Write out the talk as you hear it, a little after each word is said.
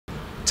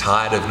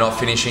Tired of not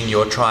finishing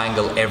your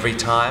triangle every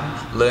time?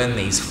 Learn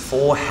these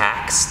 4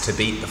 hacks to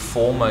beat the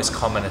 4 most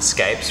common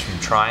escapes from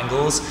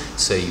triangles,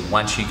 so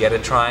once you get a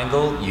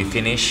triangle, you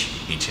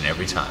finish each and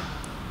every time.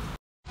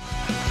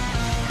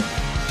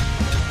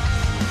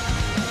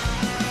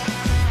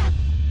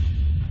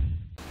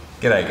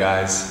 G'day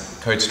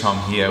guys, Coach Tom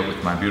here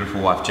with my beautiful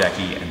wife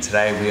Jackie, and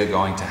today we are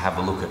going to have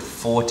a look at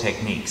 4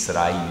 techniques that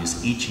I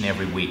use each and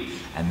every week,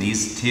 and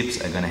these tips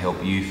are going to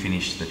help you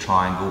finish the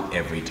triangle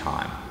every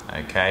time.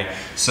 Okay,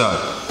 so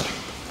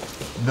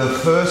the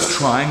first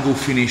triangle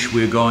finish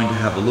we're going to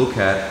have a look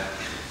at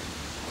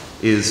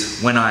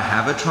is when I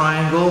have a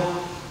triangle,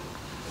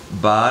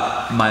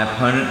 but my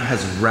opponent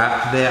has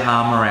wrapped their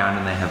arm around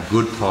and they have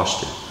good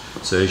posture.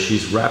 So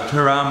she's wrapped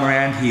her arm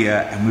around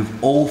here, and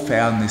we've all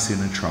found this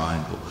in a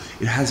triangle.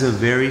 It has a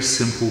very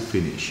simple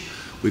finish.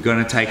 We're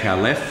going to take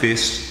our left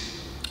fist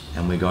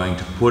and we're going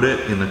to put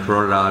it in the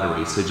carotid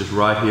artery. So just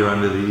right here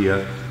under the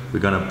ear, we're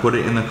going to put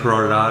it in the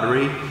carotid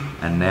artery,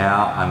 and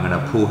now I'm going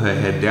to pull her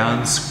head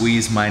down,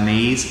 squeeze my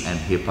knees and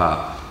hip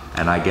up,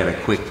 and I get a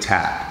quick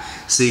tap.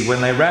 See, when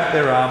they wrap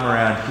their arm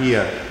around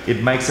here,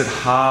 it makes it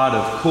hard,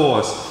 of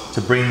course, to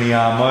bring the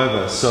arm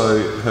over,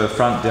 so her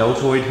front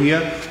deltoid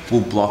here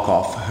will block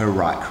off her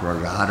right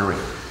carotid artery.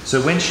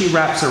 So when she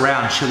wraps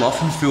around, she'll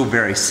often feel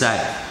very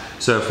safe.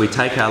 So if we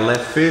take our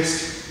left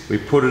fist, we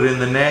put it in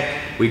the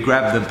neck, we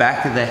grab the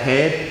back of the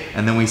head,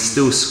 and then we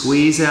still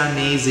squeeze our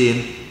knees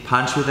in,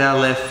 punch with our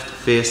left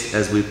fist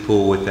as we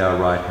pull with our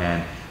right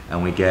hand,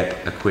 and we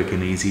get a quick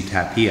and easy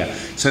tap here.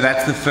 So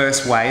that's the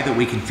first way that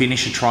we can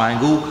finish a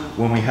triangle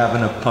when we have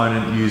an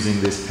opponent using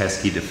this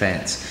pesky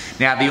defense.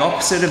 Now the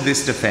opposite of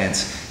this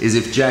defense is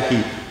if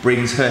Jackie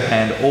brings her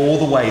hand all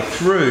the way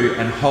through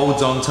and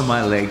holds onto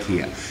my leg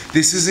here.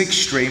 This is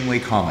extremely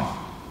common.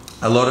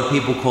 A lot of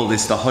people call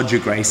this the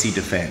Hodger-Gracie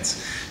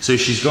defense. So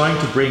she's going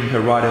to bring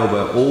her right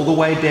elbow all the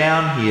way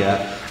down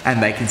here,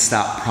 and they can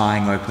start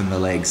prying open the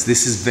legs.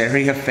 This is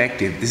very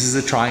effective. This is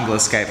a triangle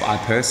escape I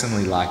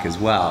personally like as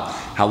well.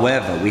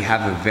 However, we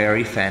have a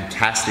very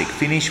fantastic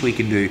finish we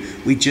can do.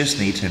 We just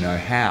need to know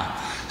how.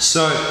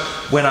 So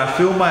when I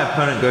feel my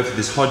opponent go for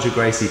this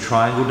Hodger-Gracie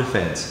triangle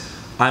defense,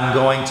 I'm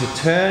going to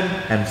turn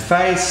and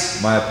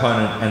face my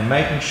opponent and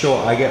making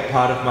sure I get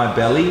part of my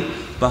belly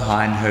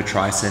behind her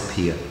tricep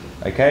here.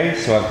 Okay,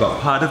 so I've got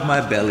part of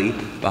my belly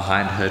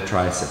behind her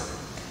tricep.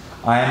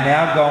 I am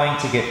now going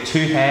to get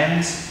 2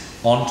 hands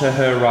onto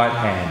her right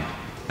hand,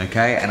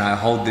 okay, and I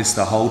hold this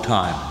the whole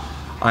time.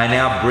 I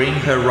now bring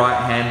her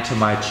right hand to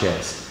my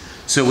chest.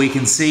 So we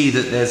can see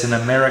that there's an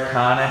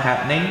Americana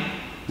happening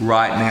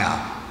right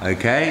now,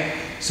 okay?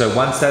 So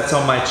once that's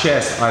on my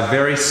chest, I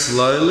very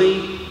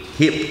slowly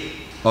hip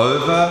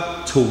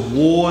over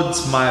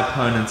towards my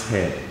opponent's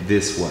head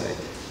this way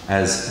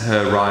as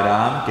her right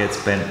arm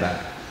gets bent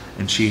back,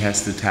 and she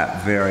has to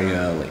tap very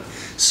early.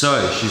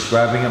 So she's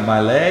grabbing at my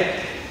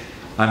leg,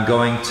 I'm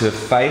going to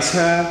face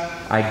her,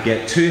 I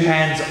get 2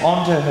 hands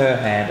onto her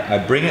hand,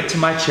 I bring it to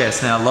my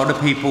chest. Now a lot of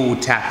people will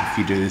tap if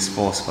you do this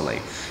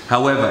forcefully.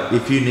 However,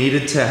 if you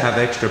needed to have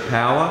extra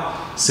power,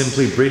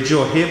 simply bridge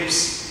your hips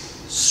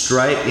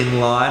straight in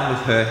line with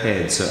her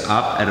head. So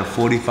up at a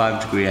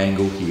 45-degree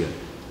angle here.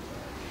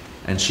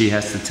 And she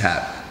has to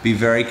tap. Be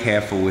very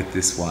careful with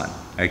this one,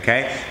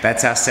 okay?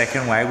 That's our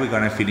second way we're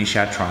gonna finish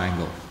our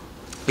triangle.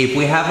 If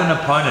we have an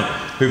opponent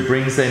who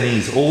brings their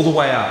knees all the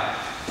way up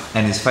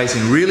and is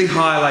facing really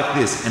high like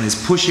this and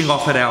is pushing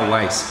off at our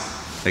waist,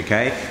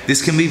 okay?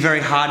 This can be very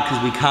hard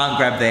because we can't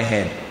grab their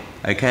head,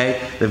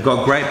 okay? They've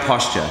got great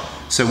posture.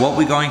 So what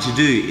we're going to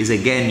do is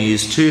again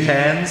use 2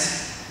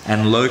 hands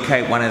and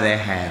locate one of their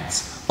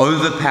hands.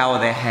 Overpower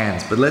their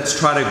hands, but let's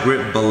try to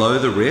grip below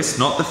the wrist,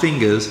 not the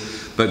fingers,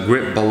 but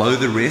grip below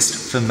the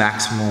wrist for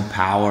maximal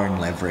power and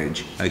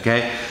leverage,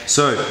 okay?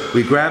 So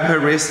we grab her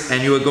wrist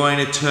and you are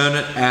going to turn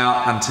it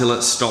out until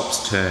it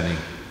stops turning.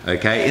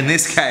 Okay, in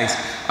this case,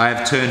 I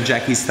have turned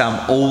Jackie's thumb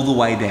all the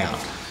way down.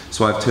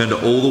 So I've turned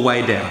it all the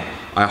way down.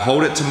 I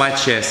hold it to my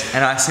chest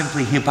and I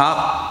simply hip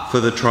up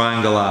for the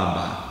triangle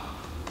armbar.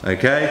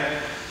 Okay,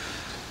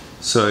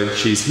 so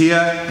she's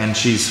here and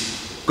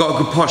she's got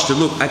a good posture.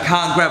 Look, I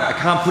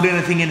can't put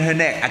anything in her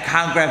neck. I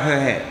can't grab her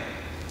head.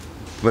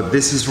 But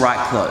this is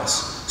right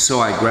close. So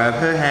I grab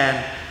her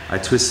hand, I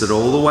twist it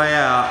all the way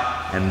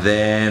out, and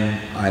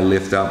then I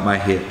lift up my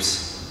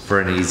hips for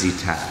an easy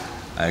tap.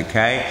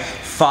 Okay?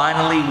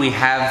 Finally, we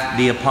have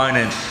the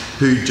opponent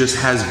who just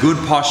has good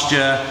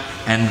posture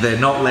and they're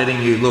not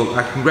letting you, look,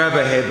 I can grab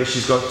her head, but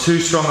she's got too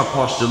strong a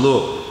posture.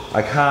 Look,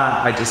 I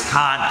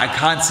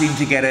can't seem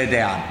to get her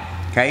down.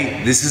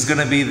 Okay, this is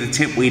gonna be the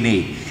tip we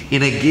need.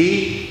 In a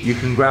gi, you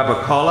can grab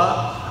a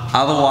collar,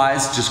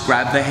 otherwise just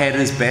grab the head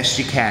as best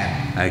you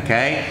can,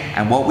 okay?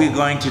 And what we're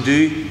going to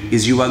do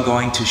is you are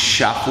going to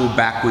shuffle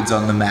backwards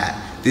on the mat.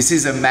 This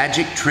is a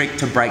magic trick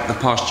to break the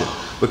posture.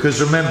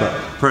 Because remember,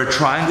 for a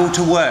triangle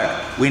to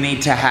work, we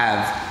need to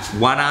have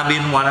one arm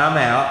in, one arm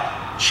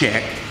out,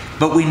 check,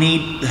 but we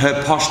need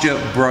her posture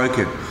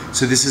broken.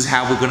 So this is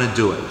how we're gonna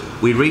do it.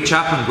 We reach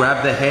up and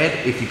grab the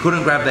head. If you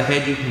couldn't grab the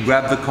head, you can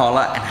grab the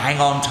collar and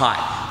hang on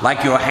tight,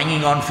 like you're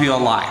hanging on for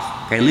your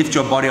life. Okay, lift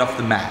your body off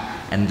the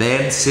mat and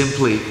then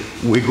simply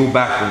wiggle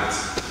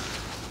backwards.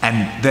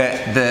 And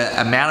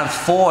the amount of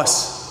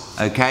force,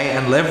 okay,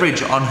 and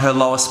leverage on her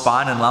lower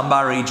spine and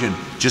lumbar region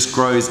just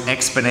grows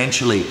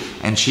exponentially,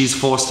 and she's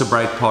forced to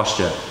break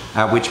posture.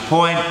 At which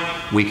point,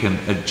 we can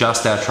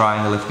adjust our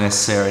triangle if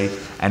necessary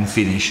and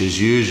finish as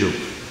usual.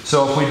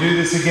 So if we do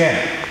this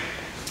again,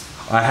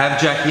 I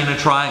have Jackie in a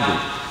triangle,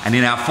 and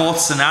in our fourth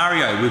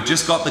scenario, we've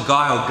just got the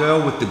guy or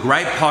girl with the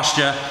great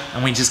posture,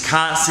 and we just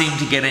can't seem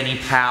to get any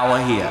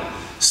power here.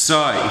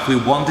 So if we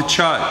want to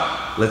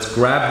choke, let's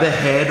grab the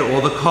head or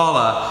the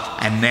collar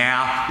and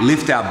now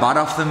lift our butt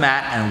off the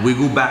mat and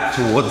wiggle back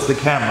towards the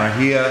camera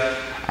here.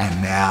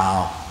 And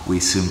now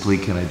we simply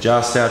can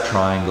adjust our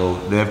triangle.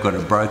 They've got a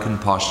broken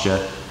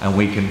posture and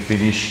we can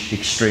finish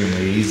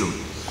extremely easily.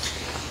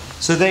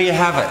 So there you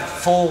have it,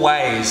 4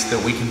 ways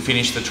that we can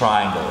finish the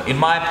triangle. In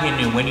my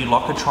opinion, when you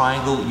lock a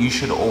triangle, you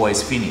should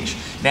always finish.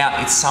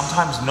 Now, it's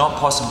sometimes not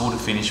possible to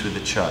finish with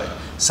a choke.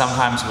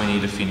 Sometimes we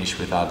need to finish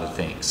with other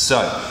things. So,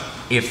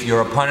 if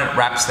your opponent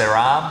wraps their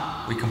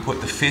arm, we can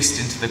put the fist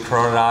into the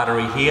carotid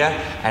artery here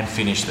and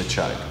finish the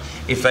choke.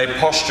 If they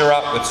posture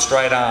up with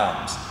straight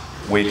arms,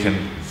 we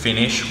can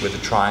finish with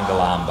a triangle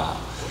armbar.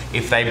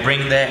 If they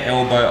bring their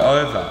elbow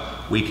over,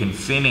 we can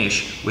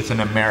finish with an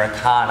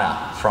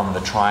Americana from the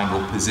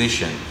triangle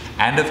position.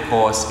 And of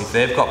course, if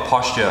they've got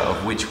posture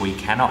of which we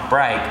cannot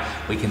break,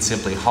 we can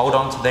simply hold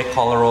on to their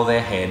collar or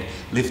their head,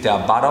 lift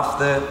our butt off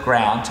the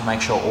ground to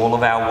make sure all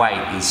of our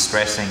weight is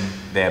stressing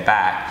their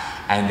back,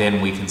 and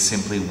then we can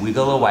simply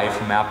wiggle away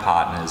from our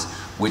partners,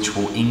 which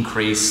will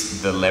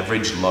increase the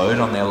leverage load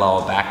on their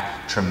lower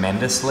back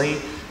tremendously,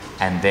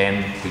 and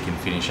then we can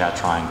finish our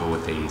triangle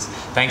with ease.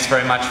 Thanks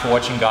very much for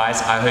watching,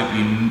 guys. I hope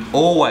you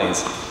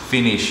always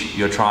finish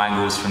your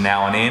triangles from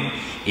now on in.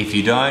 If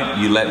you don't,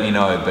 you let me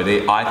know, but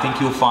I think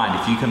you'll find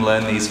if you can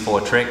learn these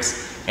 4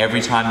 tricks,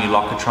 every time you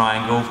lock a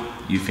triangle,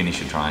 you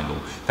finish a triangle.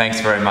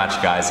 Thanks very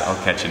much, guys.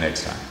 I'll catch you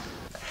next time.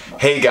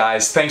 Hey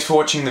guys, thanks for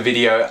watching the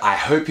video. I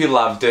hope you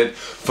loved it.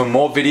 For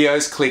more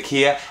videos, click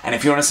here. And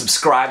if you want to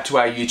subscribe to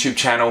our YouTube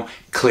channel,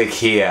 click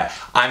here.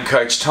 I'm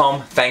Coach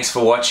Tom. Thanks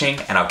for watching,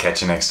 and I'll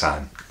catch you next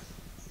time.